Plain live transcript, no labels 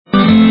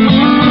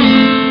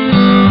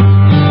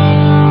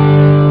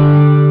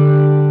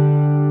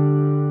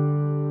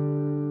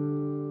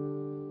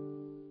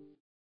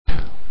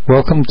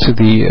Welcome to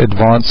the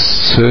advanced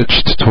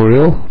search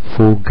tutorial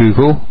for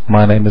Google.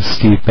 My name is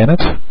Steve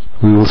Bennett.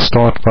 We will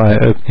start by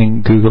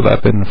opening Google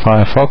up in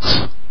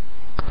Firefox.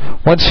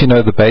 Once you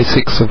know the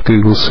basics of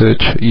Google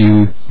search,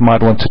 you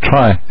might want to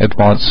try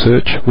advanced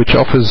search, which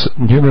offers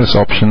numerous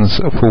options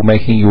for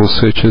making your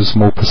searches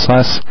more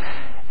precise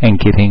and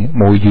getting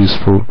more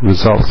useful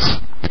results.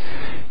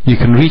 You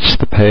can reach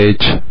the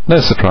page,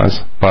 no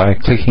surprise, by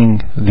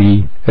clicking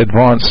the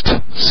advanced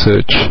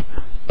search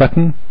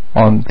button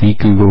on the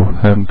Google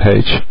home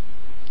page.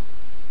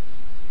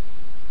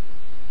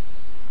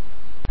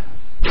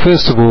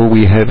 First of all,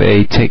 we have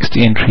a text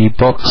entry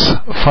box,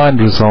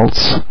 find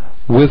results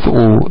with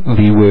all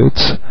the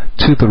words.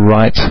 To the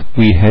right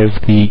we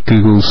have the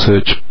Google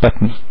search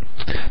button.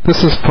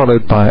 This is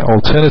followed by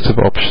alternative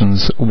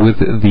options with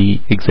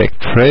the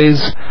exact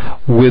phrase,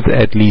 with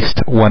at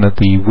least one of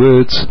the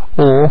words,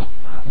 or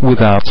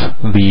without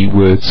the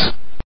words.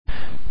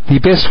 The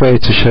best way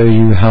to show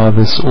you how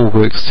this all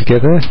works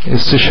together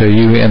is to show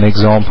you an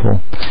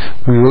example.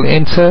 We will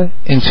enter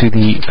into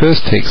the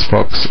first text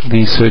box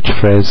the search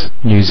phrase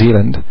New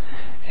Zealand,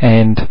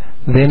 and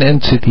then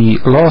into the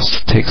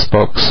last text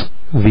box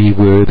the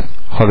word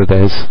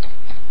holidays.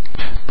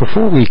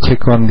 Before we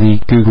click on the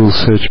Google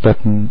search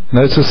button,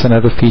 notice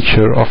another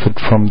feature offered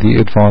from the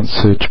advanced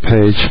search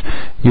page.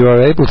 You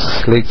are able to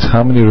select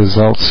how many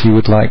results you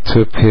would like to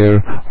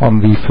appear on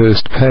the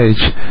first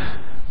page.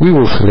 We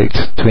will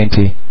select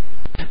 20.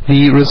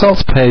 The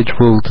results page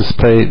will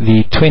display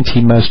the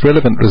 20 most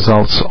relevant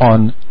results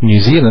on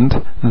New Zealand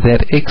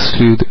that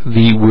exclude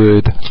the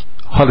word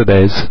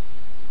holidays.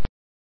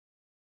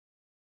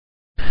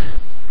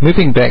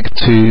 Moving back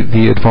to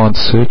the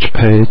advanced search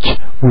page,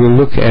 we'll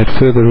look at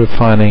further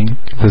refining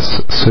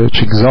this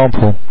search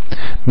example.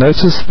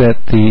 Notice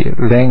that the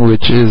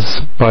language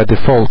is by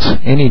default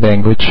any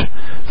language.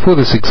 For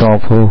this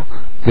example,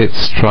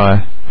 let's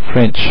try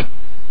French.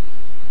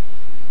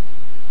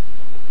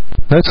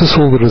 Notice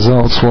all the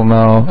results will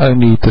now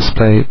only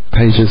display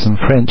pages in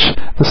French.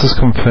 This is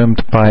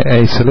confirmed by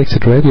a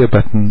selected radio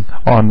button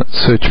on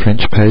Search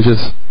French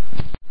pages.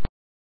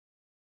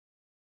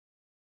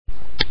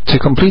 To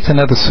complete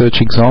another search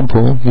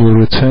example, we'll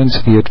return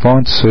to the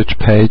advanced search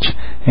page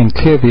and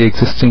clear the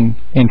existing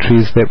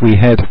entries that we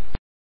had.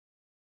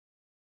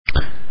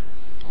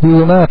 We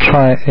will now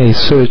try a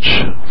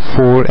search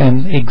for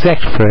an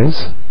exact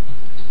phrase,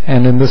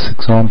 and in this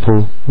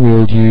example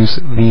we'll use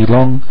the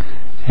long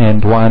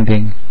and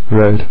winding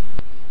road.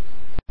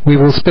 We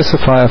will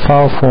specify a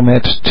file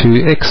format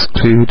to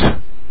exclude,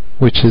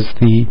 which is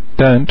the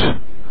don't,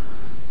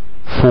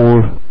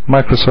 for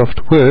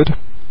Microsoft Word.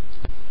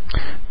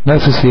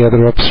 Notice the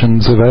other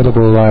options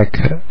available like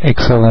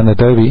Excel and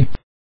Adobe.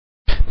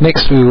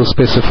 Next we will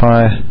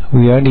specify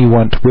we only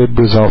want web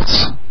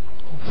results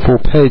for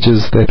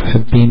pages that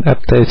have been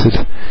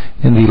updated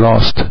in the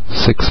last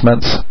 6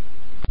 months.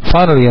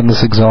 Finally, in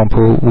this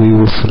example, we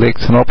will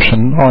select an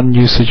option on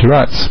usage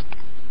rights.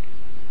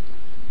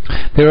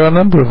 There are a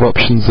number of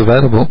options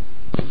available.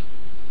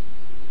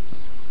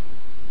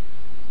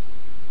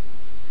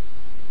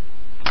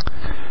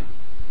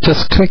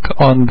 Just click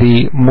on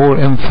the More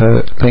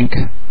Info link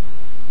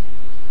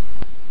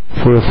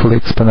for a full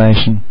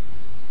explanation.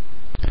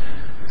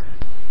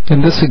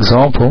 In this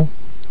example,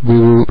 we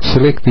will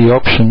select the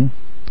option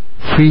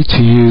Free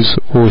to use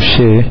or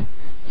share,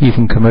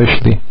 even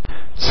commercially.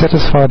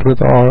 Satisfied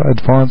with our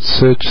advanced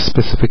search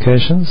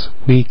specifications,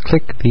 we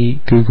click the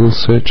Google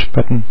search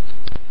button.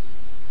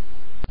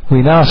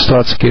 We now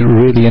start to get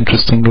really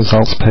interesting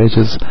results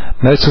pages.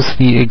 Notice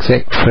the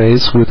exact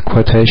phrase with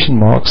quotation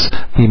marks,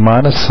 the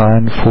minus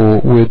sign for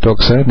Word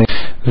docs only,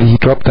 the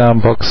drop-down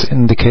box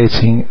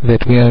indicating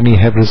that we only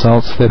have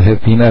results that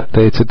have been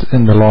updated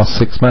in the last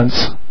 6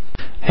 months,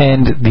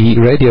 and the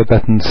radio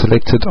button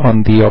selected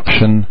on the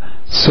option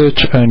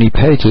Search only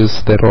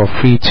pages that are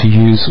free to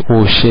use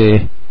or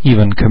share,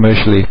 even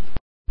commercially.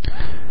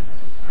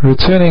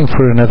 Returning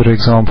for another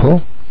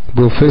example,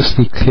 we'll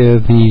firstly clear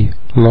the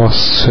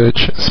last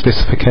search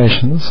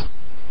specifications,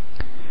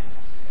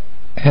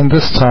 and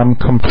this time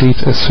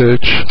complete a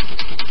search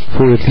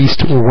for at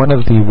least one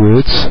of the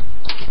words,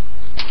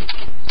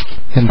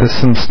 in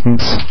this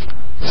instance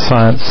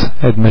science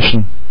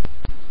admission.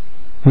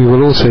 We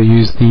will also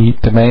use the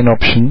domain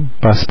option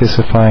by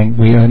specifying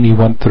we only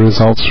want the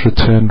results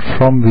returned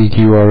from the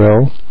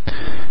URL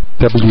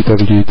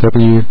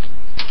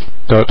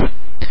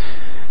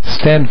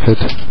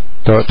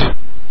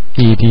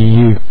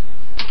www.stanford.edu.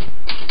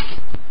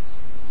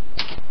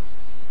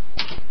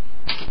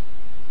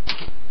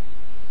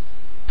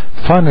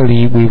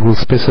 Finally, we will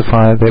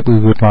specify that we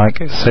would like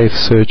safe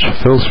search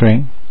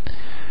filtering.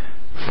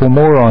 For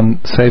more on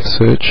safe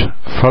search,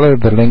 follow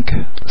the link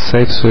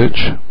Safe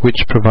Search,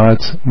 which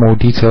provides more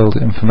detailed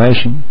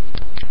information.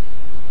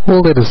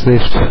 All that is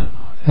left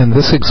in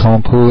this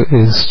example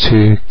is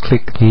to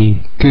click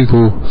the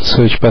Google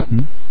search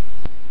button.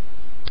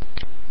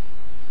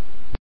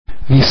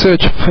 The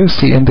search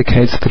firstly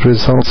indicates the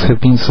results have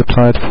been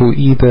supplied for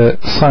either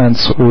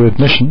science or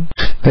admission,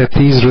 that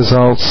these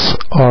results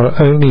are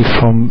only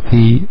from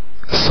the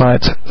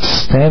site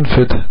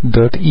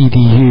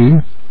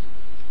stanford.edu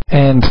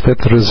and that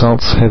the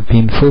results have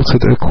been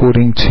filtered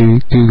according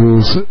to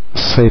Google's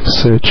Safe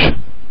Search.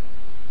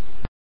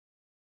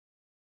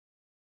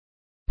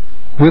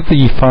 With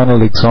the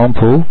final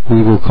example,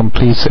 we will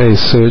complete a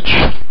search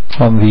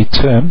on the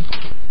term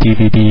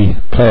DVD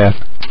player.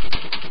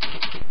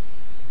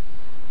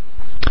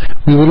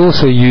 We will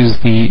also use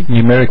the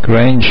numeric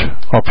range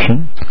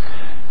option,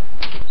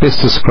 best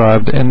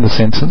described in the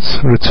sentence,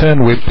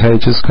 return web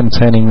pages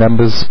containing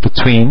numbers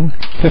between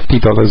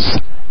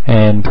 $50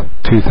 and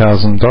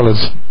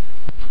 $2,000.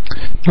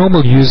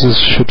 Normal users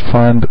should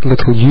find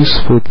little use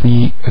for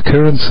the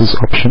occurrences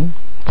option.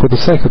 For the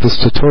sake of this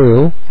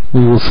tutorial,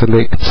 we will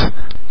select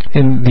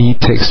in the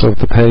text of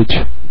the page.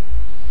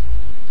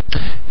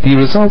 The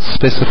results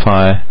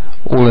specify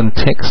all in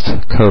text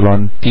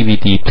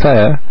 :DVD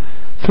player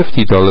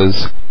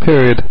 $50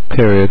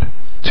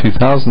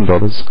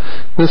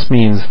 $2,000. This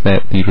means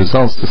that the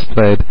results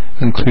displayed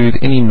include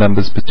any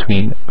numbers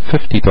between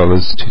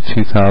 $50 to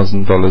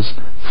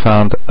 $2,000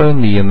 found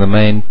only in the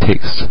main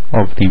text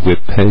of the web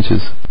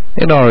pages.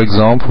 In our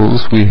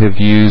examples, we have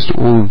used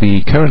all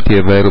the currently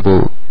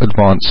available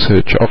advanced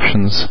search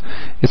options.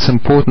 It's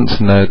important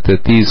to note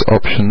that these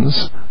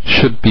options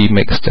should be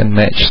mixed and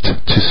matched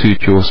to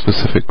suit your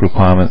specific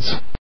requirements.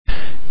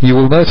 You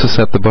will notice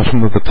at the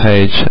bottom of the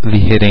page the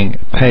heading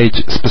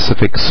Page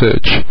Specific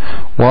Search.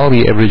 While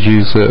the average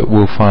user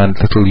will find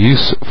little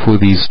use for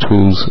these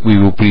tools, we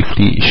will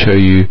briefly show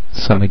you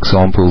some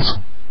examples.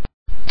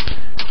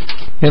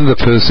 In the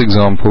first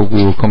example,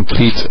 we will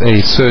complete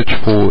a search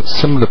for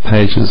similar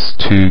pages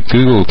to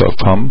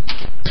google.com.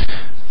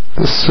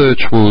 This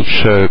search will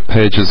show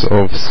pages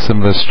of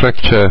similar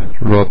structure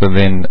rather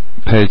than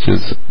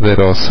pages that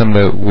are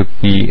similar with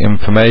the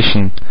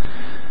information.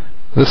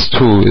 This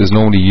tool is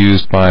normally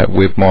used by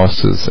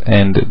webmasters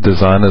and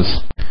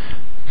designers.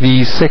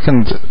 The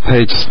second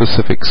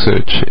page-specific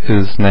search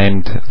is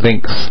named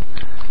Links.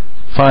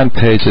 Find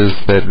pages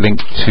that link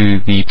to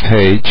the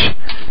page,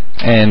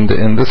 and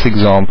in this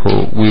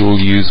example we will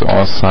use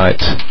our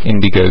site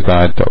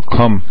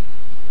indigoguide.com.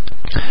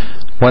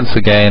 Once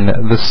again,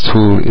 this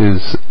tool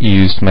is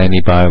used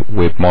mainly by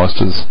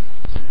webmasters.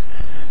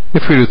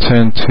 If we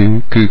return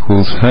to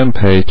Google's home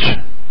page,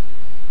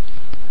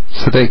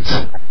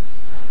 select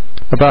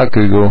About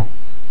Google,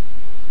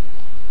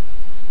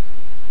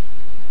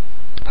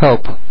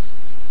 Help,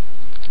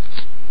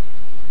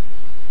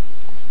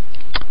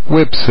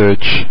 Web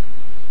Search,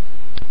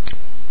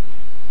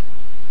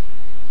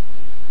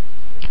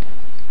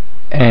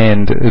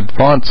 and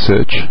Advanced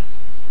Search.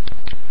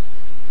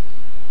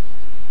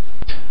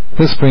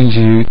 This brings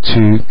you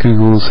to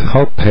Google's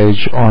help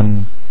page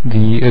on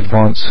the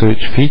Advanced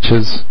Search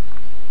features.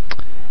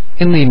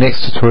 In the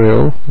next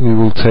tutorial, we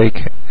will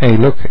take a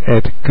look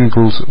at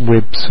Google's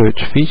web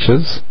search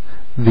features,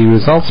 the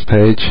results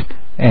page,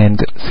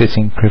 and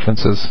setting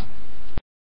preferences.